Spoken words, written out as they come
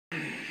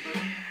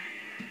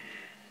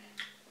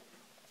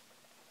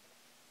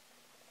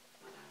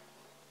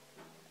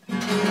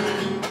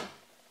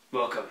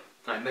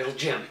Metal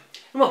Jim,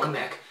 and welcome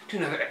back to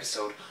another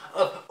episode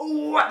of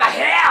What the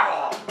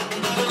Hell?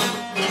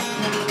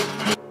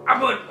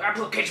 I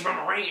put ketchup on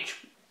my ranch.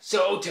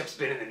 So Otep's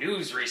been in the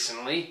news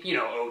recently. You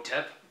know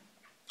Otep.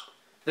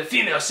 The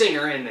female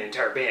singer in the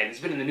entire band has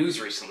been in the news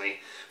recently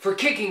for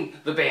kicking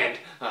the band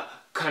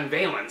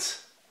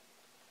Convalence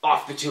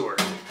off the tour.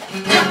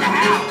 What the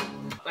hell?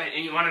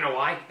 And you want to know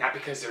why? Not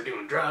because they're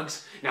doing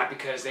drugs, not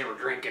because they were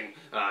drinking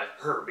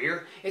her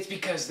beer. It's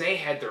because they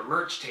had their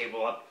merch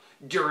table up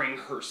during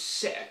her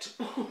set.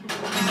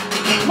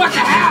 What the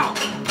hell?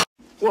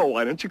 Well,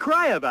 why don't you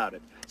cry about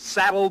it?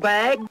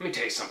 Saddlebag? Let me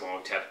tell you something,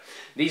 Otep.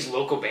 These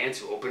local bands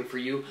who open for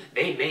you,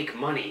 they make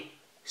money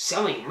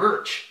selling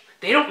merch.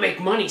 They don't make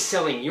money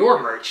selling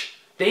your merch.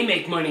 They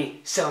make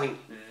money selling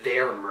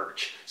their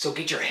merch. So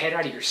get your head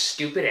out of your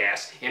stupid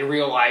ass and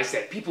realize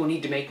that people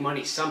need to make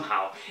money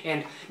somehow.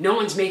 And no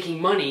one's making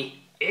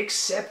money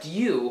except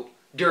you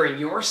during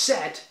your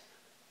set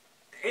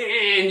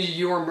and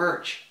your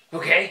merch.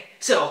 Okay?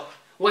 So,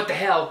 what the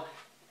hell?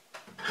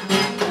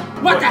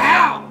 What the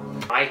hell?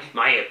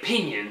 My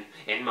opinion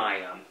and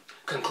my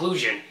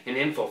conclusion and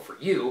info for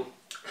you,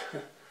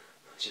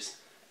 let's just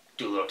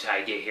do a little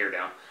tie, get hair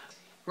down.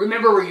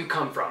 Remember where you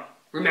come from.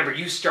 Remember,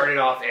 you started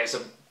off as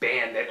a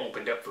band that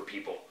opened up for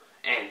people,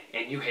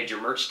 and you had your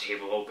merch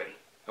table open,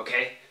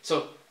 okay?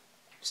 So,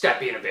 stop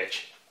being a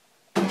bitch.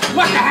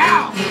 What the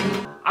hell?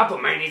 I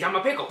put mayonnaise on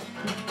my pickle.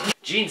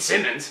 Gene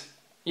Simmons,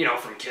 you know,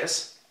 from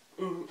Kiss,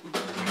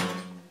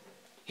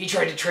 he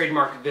tried to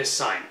trademark this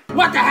sign.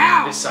 What the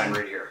hell? This sign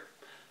right here.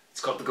 It's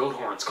called the goat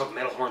horn. It's called the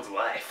metal horns of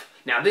life.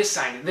 Now this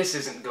sign, this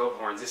isn't goat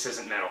horns, this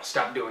isn't metal.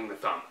 Stop doing the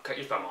thumb. Cut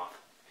your thumb off.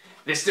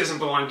 This doesn't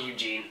belong to you,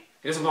 Gene.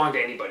 It doesn't belong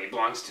to anybody. It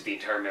belongs to the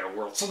entire metal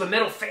world. So the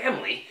metal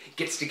family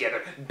gets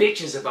together,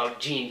 bitches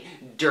about Gene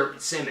Derp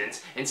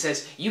Simmons, and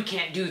says, you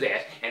can't do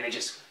that. And they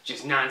just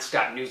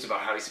non-stop news about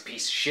how he's a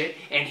piece of shit,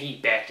 and he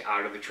backed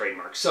out of the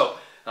trademark. So,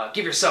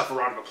 give yourself a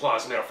round of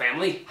applause, metal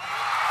family.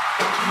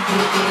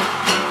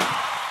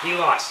 He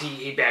lost.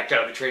 He backed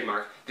out of the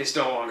trademark. This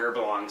no longer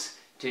belongs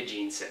to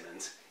Gene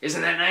Simmons.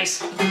 Isn't that nice?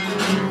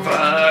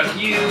 Fuck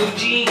you,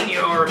 Gene,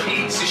 you're a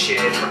piece of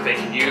shit for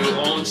thinking you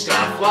own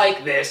stuff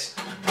like this.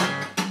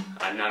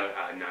 I'm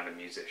not a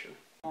musician.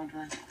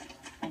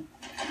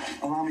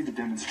 Allow me to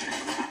demonstrate.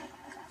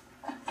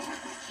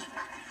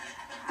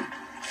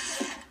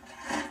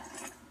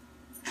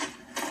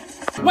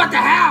 What the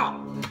hell?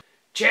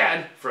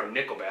 Chad from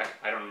Nickelderp,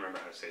 I don't remember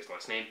how to say his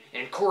last name,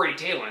 and Corey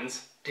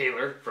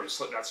Taylor from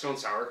Slipknot Stone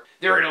Sour,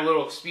 they're in a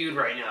little feud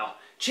right now.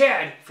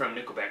 Chad from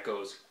Nickelderp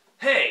goes,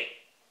 hey,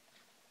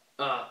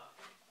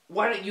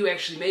 why don't you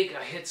actually make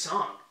a hit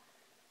song?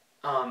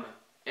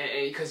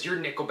 Because you're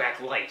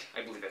Nickelback Light,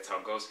 I believe that's how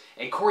it goes.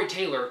 And Corey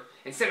Taylor,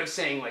 instead of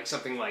saying like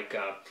something like,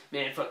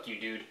 man, fuck you,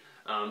 dude,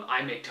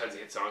 I make tons of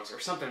hit songs, or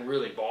something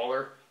really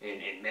baller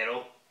and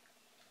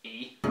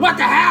metal-y. What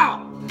the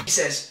hell? He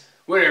says,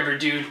 whatever,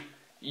 dude,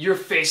 your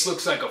face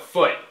looks like a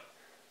foot.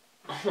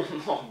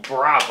 Oh,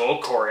 bravo,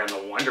 Corey, on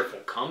the wonderful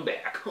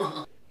comeback.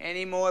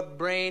 Any more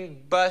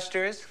brain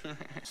busters?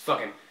 It's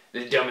fucking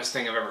the dumbest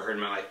thing I've ever heard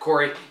in my life.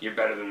 Corey, you're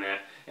better than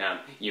that.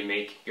 You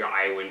make your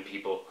Iowan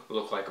people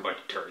look like a bunch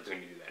of turds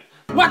when you do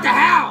that. What the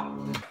hell?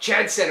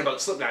 Chad said about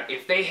Slipknot,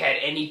 if they had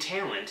any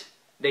talent,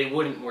 they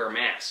wouldn't wear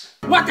masks.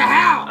 What the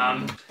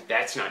hell?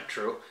 That's not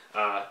true.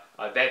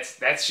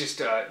 That's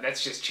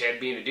just Chad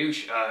being a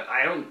douche.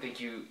 I don't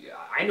think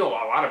I know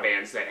a lot of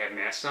bands that have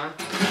masks on.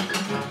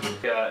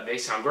 They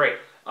sound great.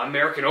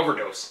 Amerakan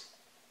Overdose.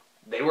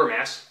 They wear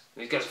masks.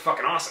 These guys are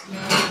fucking awesome.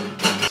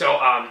 So,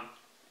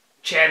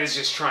 Chad is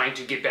just trying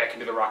to get back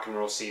into the rock and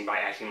roll scene by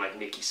acting like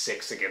Nikki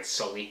Sixx against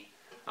Sully,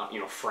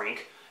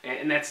 Frank,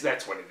 and that's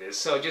what it is.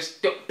 So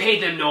just don't pay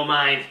them no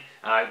mind.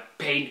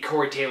 Pay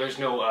Corey Taylor's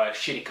no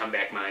shitty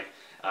comeback mind.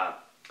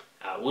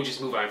 We'll just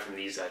move on from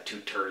these two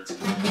turds.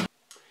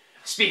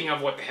 Speaking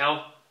of what the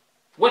hell?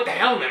 What the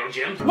hell, Metal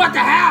Jim? What the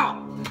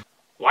hell?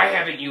 Why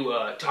haven't you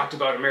talked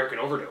about Amerakan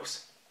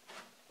Overdose?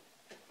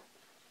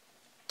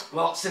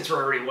 Well, since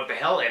we're already what the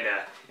hell, and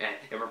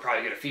we're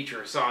probably going to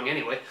feature a song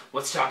anyway,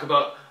 let's talk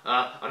about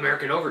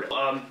Amerakan Overdose.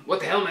 What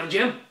the hell, Metal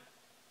Jim?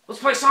 Let's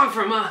play a song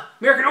from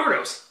Amerakan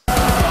Overdose.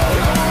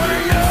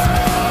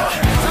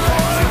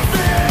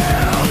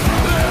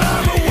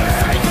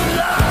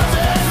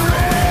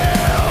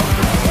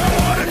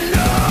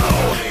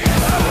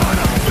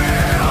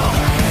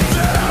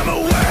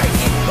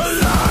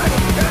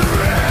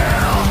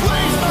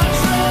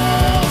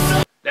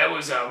 That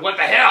was What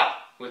the Hell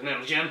with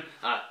Metal Jim.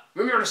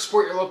 Remember to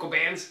support your local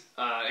bands,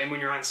 and when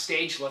you're on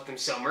stage, let them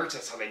sell merch.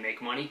 That's how they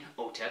make money.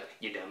 Otep,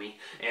 you dummy.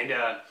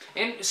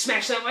 And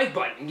smash that like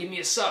button and give me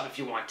a sub if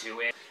you want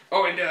to.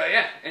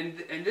 And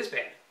this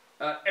band,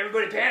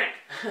 Everybody Panic.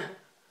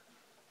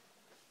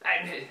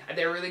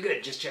 They're really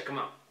good. Just check them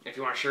out. If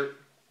you want a shirt,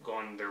 go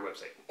on their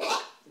website.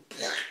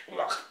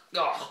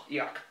 Oh,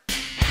 yuck.